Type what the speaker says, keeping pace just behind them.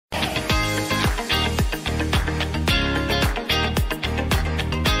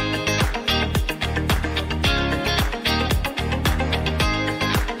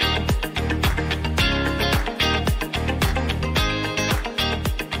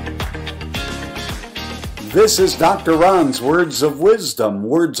This is Dr. Ron's Words of Wisdom,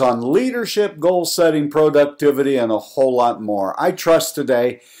 words on leadership, goal setting, productivity, and a whole lot more. I trust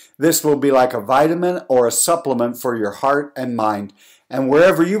today this will be like a vitamin or a supplement for your heart and mind. And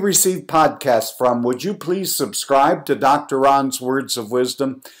wherever you receive podcasts from, would you please subscribe to Dr. Ron's Words of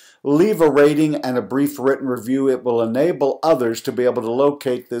Wisdom? Leave a rating and a brief written review. It will enable others to be able to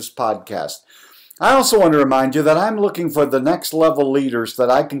locate this podcast. I also want to remind you that I'm looking for the next level leaders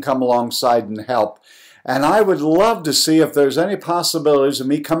that I can come alongside and help. And I would love to see if there's any possibilities of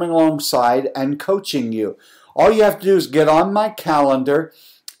me coming alongside and coaching you. All you have to do is get on my calendar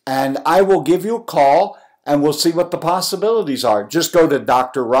and I will give you a call and we'll see what the possibilities are. Just go to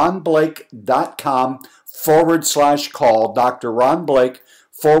drronblake.com/call,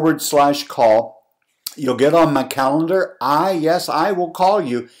 drronblake.com/call. You'll get on my calendar. I will call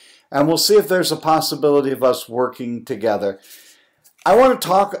you and we'll see if there's a possibility of us working together. I want to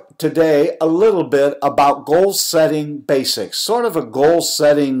talk today a little bit about goal setting basics, sort of a goal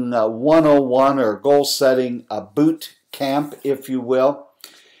setting 101 or goal setting boot camp, if you will.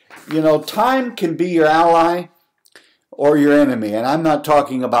 You know, time can be your ally or your enemy, and I'm not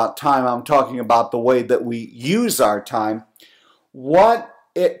talking about time, I'm talking about the way that we use our time. What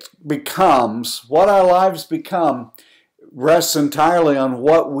it becomes, what our lives become, rests entirely on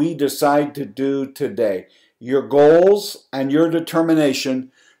what we decide to do today. Your goals and your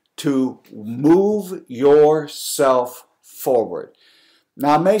determination to move yourself forward.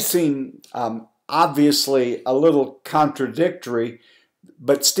 Now, it may seem obviously a little contradictory,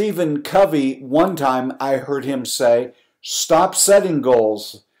 but Stephen Covey, one time I heard him say, stop setting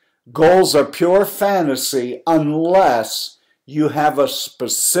goals. Goals are pure fantasy unless you have a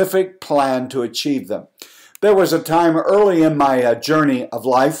specific plan to achieve them. There was a time early in my journey of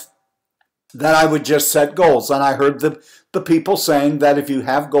life that I would just set goals. And I heard the people saying that if you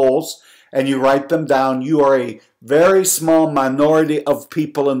have goals and you write them down, you are a very small minority of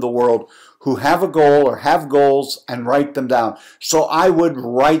people in the world who have a goal or have goals and write them down. So I would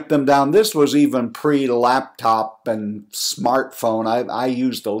write them down. This was even pre-laptop and smartphone. I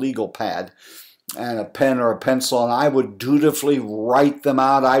used a legal pad and a pen or a pencil, and I would dutifully write them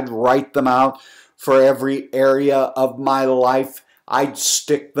out. I'd write them out for every area of my life. I'd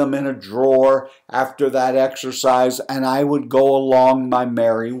stick them in a drawer after that exercise, and I would go along my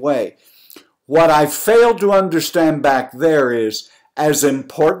merry way. What I failed to understand back there is, as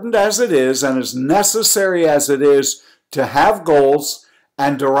important as it is and as necessary as it is to have goals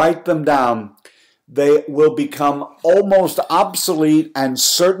and to write them down, they will become almost obsolete and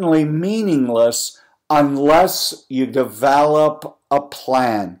certainly meaningless unless you develop a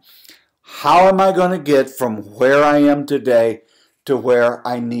plan. How am I going to get from where I am today to where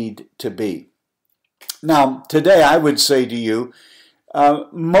I need to be? Now, today I would say to you,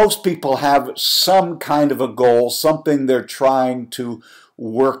 most people have some kind of a goal, something they're trying to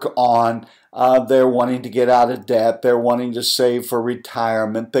work on. They're wanting to get out of debt. They're wanting to save for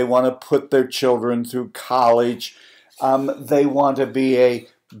retirement. They want to put their children through college. They want to be a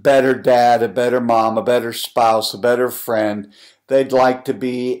better dad, a better mom, a better spouse, a better friend. They'd like to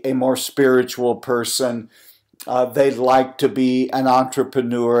be a more spiritual person. They'd like to be an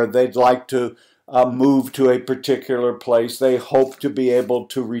entrepreneur. They'd like to move to a particular place. They hope to be able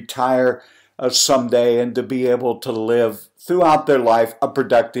to retire someday and to be able to live throughout their life a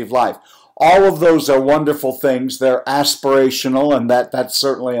productive life. All of those are wonderful things. They're aspirational, and that's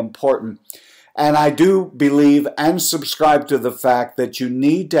certainly important. And I do believe and subscribe to the fact that you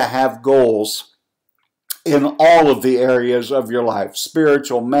need to have goals in all of the areas of your life: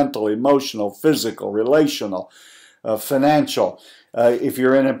 spiritual, mental, emotional, physical, relational, financial. If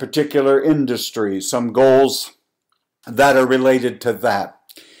you're in a particular industry, some goals that are related to that.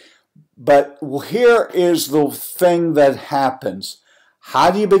 But here is the thing that happens. How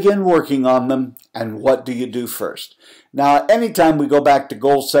do you begin working on them, and what do you do first? Now, anytime we go back to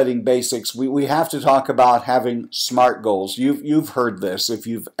goal setting basics, we have to talk about having SMART goals. You've heard this. If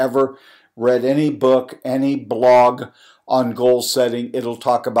you've ever read any book, any blog on goal setting, it'll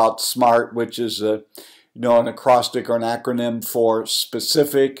talk about SMART, which is an acrostic or an acronym for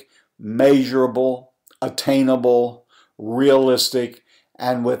specific, measurable, attainable, realistic,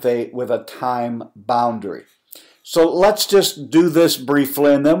 and with a time boundary. So let's just do this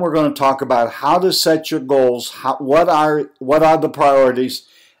briefly, and then we're going to talk about how to set your goals, what are the priorities,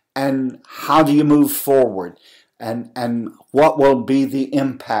 and how do you move forward, and what will be the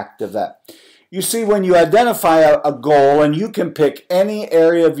impact of that. You see, when you identify a goal, and you can pick any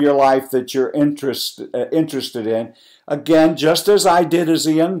area of your life that you're interested in, again, just as I did as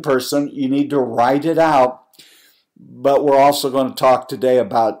a young person, you need to write it out. but we're also going to talk today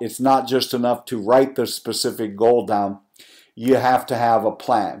about it's not just enough to write the specific goal down. You have to have a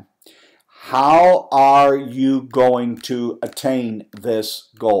plan. How are you going to attain this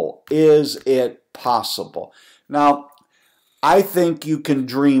goal? Is it possible? Now, I think you can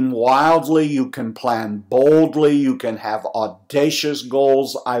dream wildly, you can plan boldly, you can have audacious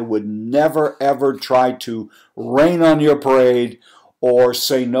goals. I would never ever try to rain on your parade or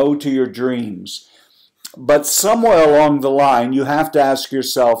say no to your dreams. But somewhere along the line, you have to ask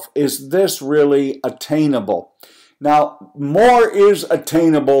yourself, is this really attainable? Now, more is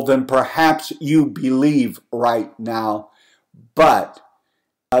attainable than perhaps you believe right now, but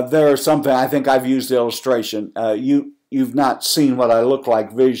there is something, I think I've used the illustration. You've not seen what I look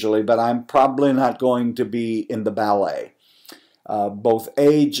like visually, but I'm probably not going to be in the ballet. Both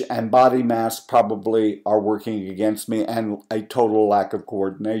age and body mass probably are working against me, and a total lack of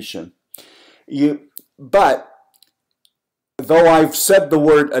coordination. But though I've said the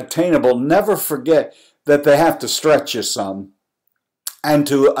word attainable, never forget that they have to stretch you some. And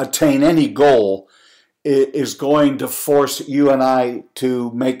to attain any goal is going to force you and I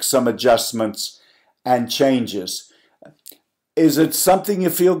to make some adjustments and changes. Is it something you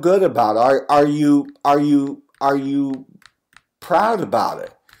feel good about? Are you proud about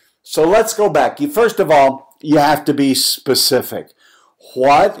it? So let's go back. First of all, you have to be specific.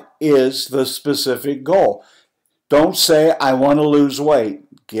 What is the specific goal? Don't say, I want to lose weight.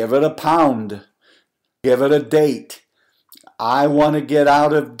 Give it a pound. Give it a date. I want to get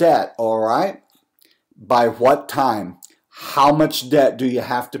out of debt, all right? By what time? How much debt do you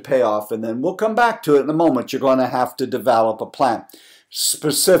have to pay off? And then we'll come back to it in a moment. You're going to have to develop a plan.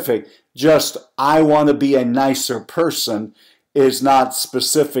 Specific, just I want to be a nicer person is not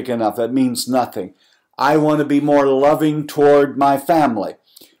specific enough. That means nothing. I want to be more loving toward my family.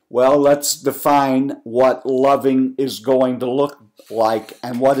 Well, let's define what loving is going to look like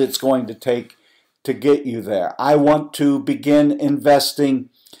and what it's going to take to get you there. I want to begin investing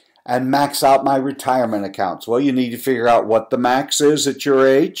and max out my retirement accounts. Well, you need to figure out what the max is at your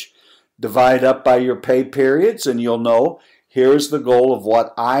age, divide up by your pay periods, and you'll know here's the goal of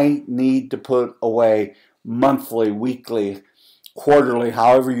what I need to put away monthly, weekly, quarterly,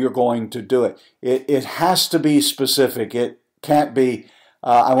 however you're going to do it. It has to be specific. It can't be,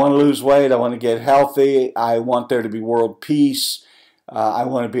 I want to lose weight, I want to get healthy, I want there to be world peace, I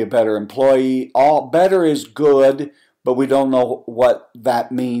want to be a better employee. All better is good, but we don't know what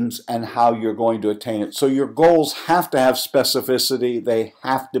that means and how you're going to attain it. So your goals have to have specificity. They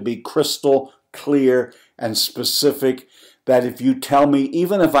have to be crystal clear and specific, that if you tell me,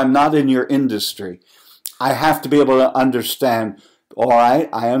 even if I'm not in your industry, I have to be able to understand, all right,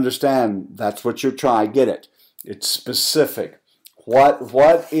 I understand that's what you're trying, I get it. It's specific.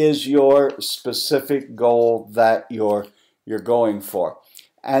 What is your specific goal that you're going for?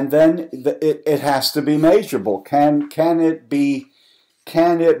 And then it has to be measurable. Can it be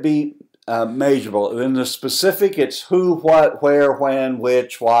measurable? In the specific, it's who, what, where, when,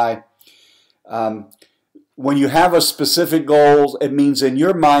 which, why. When you have a specific goal, it means in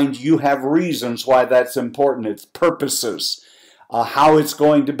your mind you have reasons why that's important. It's purposes, how it's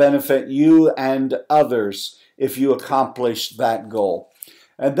going to benefit you and others if you accomplish that goal.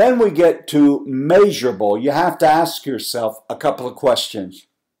 And then we get to measurable. You have to ask yourself a couple of questions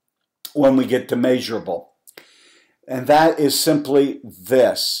when we get to measurable. And that is simply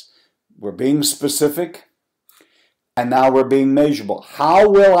this. We're being specific, and now we're being measurable. How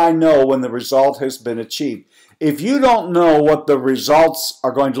will I know when the result has been achieved? If you don't know what the results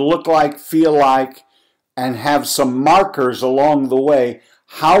are going to look like, feel like, and have some markers along the way,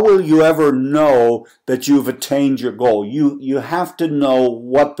 how will you ever know that you've attained your goal? You have to know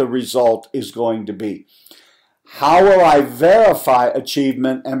what the result is going to be. How will I verify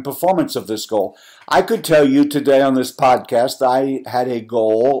achievement and performance of this goal? I could tell you today on this podcast I had a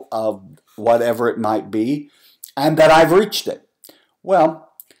goal of whatever it might be and that I've reached it.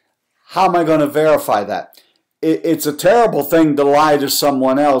 Well, how am I going to verify that? It's a terrible thing to lie to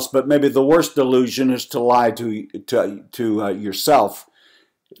someone else, but maybe the worst delusion is to lie to yourself.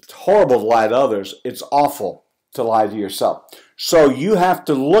 It's horrible to lie to others. It's awful to lie to yourself. So you have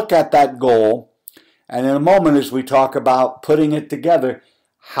to look at that goal, and in a moment as we talk about putting it together,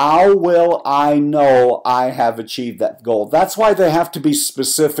 how will I know I have achieved that goal? That's why they have to be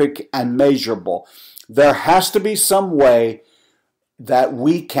specific and measurable. There has to be some way that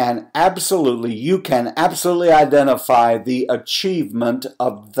you can absolutely identify the achievement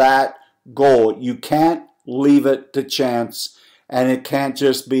of that goal. You can't leave it to chance, and it can't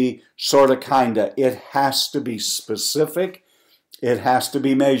just be sort of kinda. It has to be specific. It has to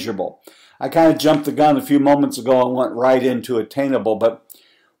be measurable. I kind of jumped the gun a few moments ago and went right into attainable. But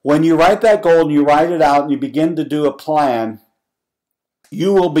when you write that goal and you write it out and you begin to do a plan,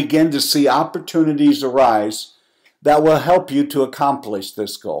 you will begin to see opportunities arise that will help you to accomplish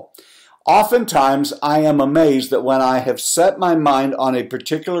this goal. Oftentimes, I am amazed that when I have set my mind on a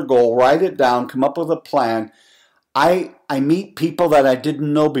particular goal, write it down, come up with a plan, I meet people that I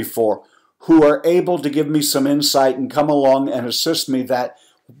didn't know before who are able to give me some insight and come along and assist me that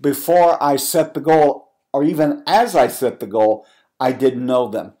before I set the goal, or even as I set the goal, I didn't know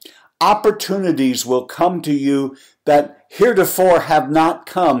them. Opportunities will come to you that heretofore have not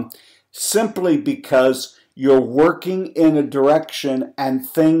come simply because you're working in a direction and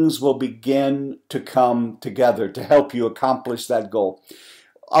things will begin to come together to help you accomplish that goal.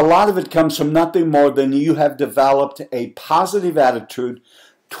 A lot of it comes from nothing more than you have developed a positive attitude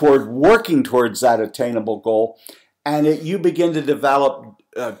toward working towards that attainable goal, and you begin to develop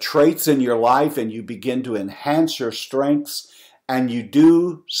traits in your life, and you begin to enhance your strengths, and you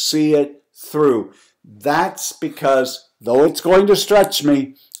do see it through. That's because though it's going to stretch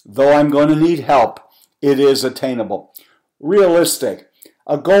me, though I'm going to need help, it is attainable. Realistic.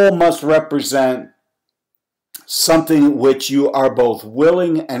 A goal must represent something which you are both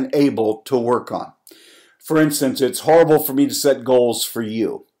willing and able to work on. For instance, it's horrible for me to set goals for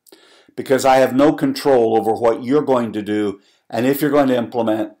you because I have no control over what you're going to do and if you're going to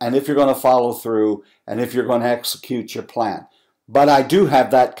implement and if you're going to follow through and if you're going to execute your plan. But I do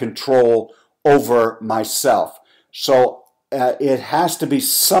have that control over myself. So it has to be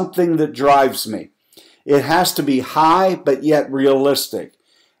something that drives me. It has to be high but yet realistic.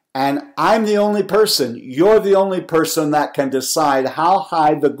 And I'm the only person, you're the only person that can decide how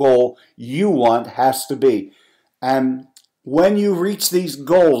high the goal you want has to be. And when you reach these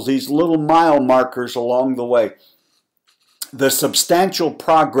goals, these little mile markers along the way, the substantial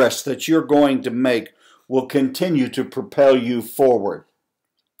progress that you're going to make will continue to propel you forward.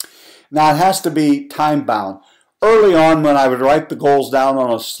 Now, it has to be time-bound. Early on, when I would write the goals down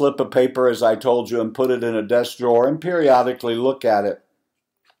on a slip of paper, as I told you, and put it in a desk drawer and periodically look at it,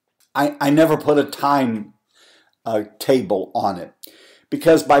 I never put a time table on it.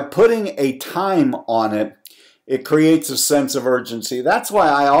 Because by putting a time on it, it creates a sense of urgency. That's why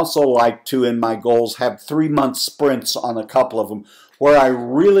I also like to, in my goals, have 3-month sprints on a couple of them, where I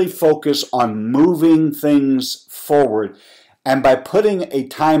really focus on moving things forward. And by putting a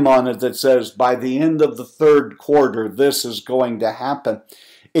time on it that says, by the end of the 3rd quarter, this is going to happen,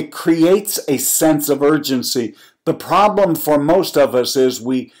 it creates a sense of urgency. The problem for most of us is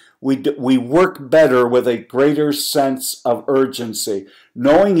we work better with a greater sense of urgency.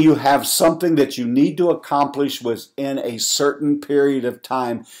 Knowing you have something that you need to accomplish within a certain period of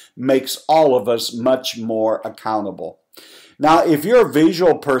time makes all of us much more accountable. Now, if you're a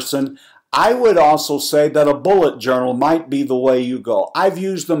visual person, I would also say that a bullet journal might be the way you go. I've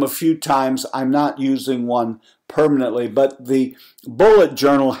used them a few times. I'm not using one permanently, but the bullet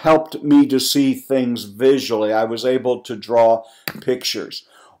journal helped me to see things visually. I was able to draw pictures.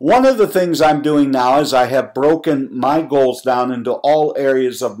 One of the things I'm doing now is I have broken my goals down into all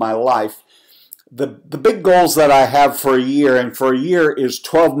areas of my life. The big goals that I have for a year, and for a year is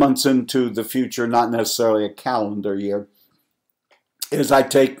 12 months into the future, not necessarily a calendar year, is I've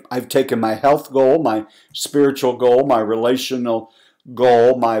taken my health goal, my spiritual goal, my relational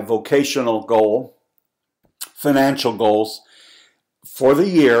goal, my vocational goal, financial goals for the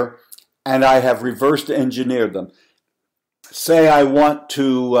year, and I have reversed engineered them. Say I want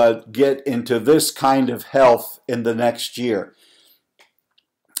to get into this kind of health in the next year.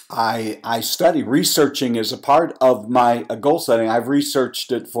 I study. Researching is a part of my goal setting. I've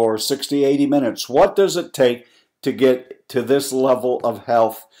researched it for 60, 80 minutes. What does it take to get to this level of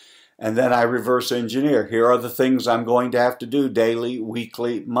health? And then I reverse engineer. Here are the things I'm going to have to do daily,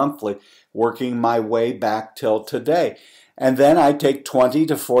 weekly, monthly, working my way back till today. And then I take 20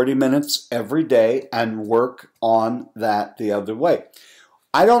 to 40 minutes every day and work on that the other way.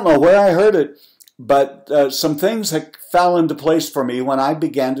 I don't know where I heard it, but some things that fell into place for me when I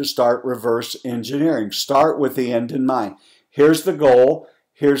began to start reverse engineering. Start with the end in mind. Here's the goal.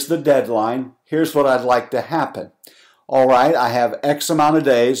 Here's the deadline. Here's what I'd like to happen. All right, I have X amount of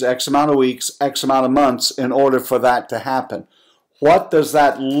days, X amount of weeks, X amount of months in order for that to happen. What does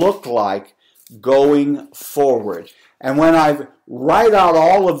that look like going forward? And when I write out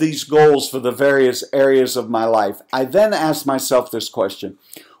all of these goals for the various areas of my life, I then ask myself this question: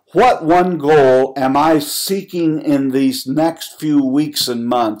 what one goal am I seeking in these next few weeks and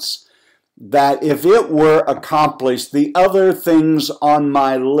months that if it were accomplished, the other things on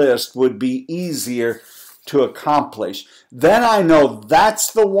my list would be easier to accomplish? Then I know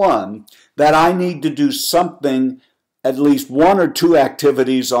that's the one that I need to do something, at least one or two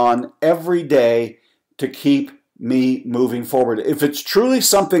activities on every day to keep me moving forward. If it's truly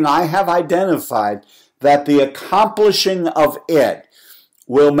something I have identified, that the accomplishing of it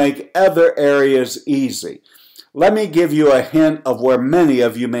will make other areas easy. Let me give you a hint of where many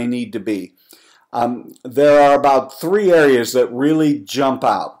of you may need to be. There are about 3 areas that really jump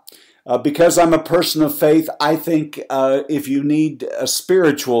out. Because I'm a person of faith, I think if you need a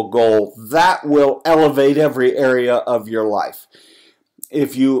spiritual goal, that will elevate every area of your life.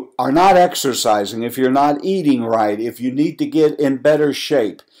 If you are not exercising, if you're not eating right, if you need to get in better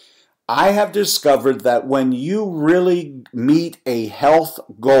shape, I have discovered that when you really meet a health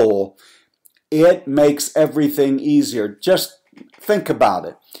goal, it makes everything easier. Just think about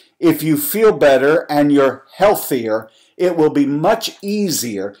it. If you feel better and you're healthier, it will be much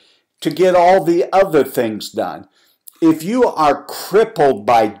easier to get all the other things done. If you are crippled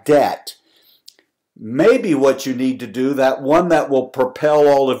by debt, maybe what you need to do, that one that will propel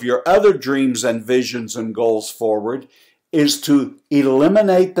all of your other dreams and visions and goals forward, is to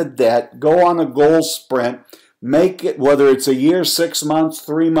eliminate the debt, go on a goal sprint, make it, whether it's a year, 6 months,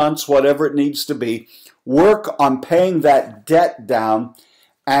 3 months, whatever it needs to be, work on paying that debt down,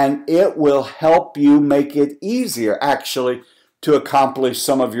 and it will help you make it easier, actually, to accomplish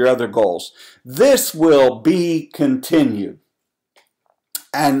some of your other goals. This will be continued.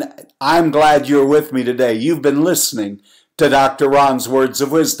 And I'm glad you're with me today. You've been listening to Dr. Ron's Words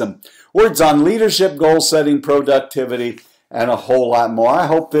of Wisdom. Words on leadership, goal setting, productivity, and a whole lot more. I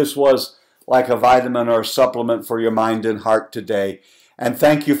hope this was like a vitamin or a supplement for your mind and heart today. And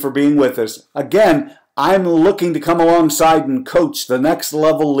thank you for being with us. Again, I'm looking to come alongside and coach the next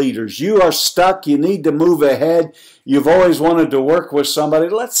level leaders. You are stuck. You need to move ahead. You've always wanted to work with somebody.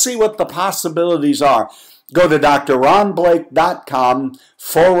 Let's see what the possibilities are. Go to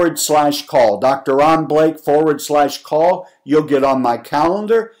drronblake.com/call. drronblake.com/call. You'll get on my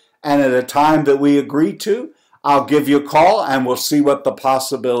calendar, and at a time that we agree to, I'll give you a call and we'll see what the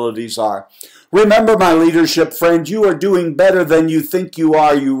possibilities are. Remember, my leadership friend, you are doing better than you think you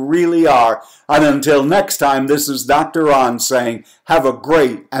are. You really are. And until next time, this is Dr. Ron saying, have a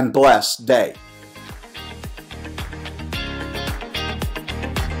great and blessed day.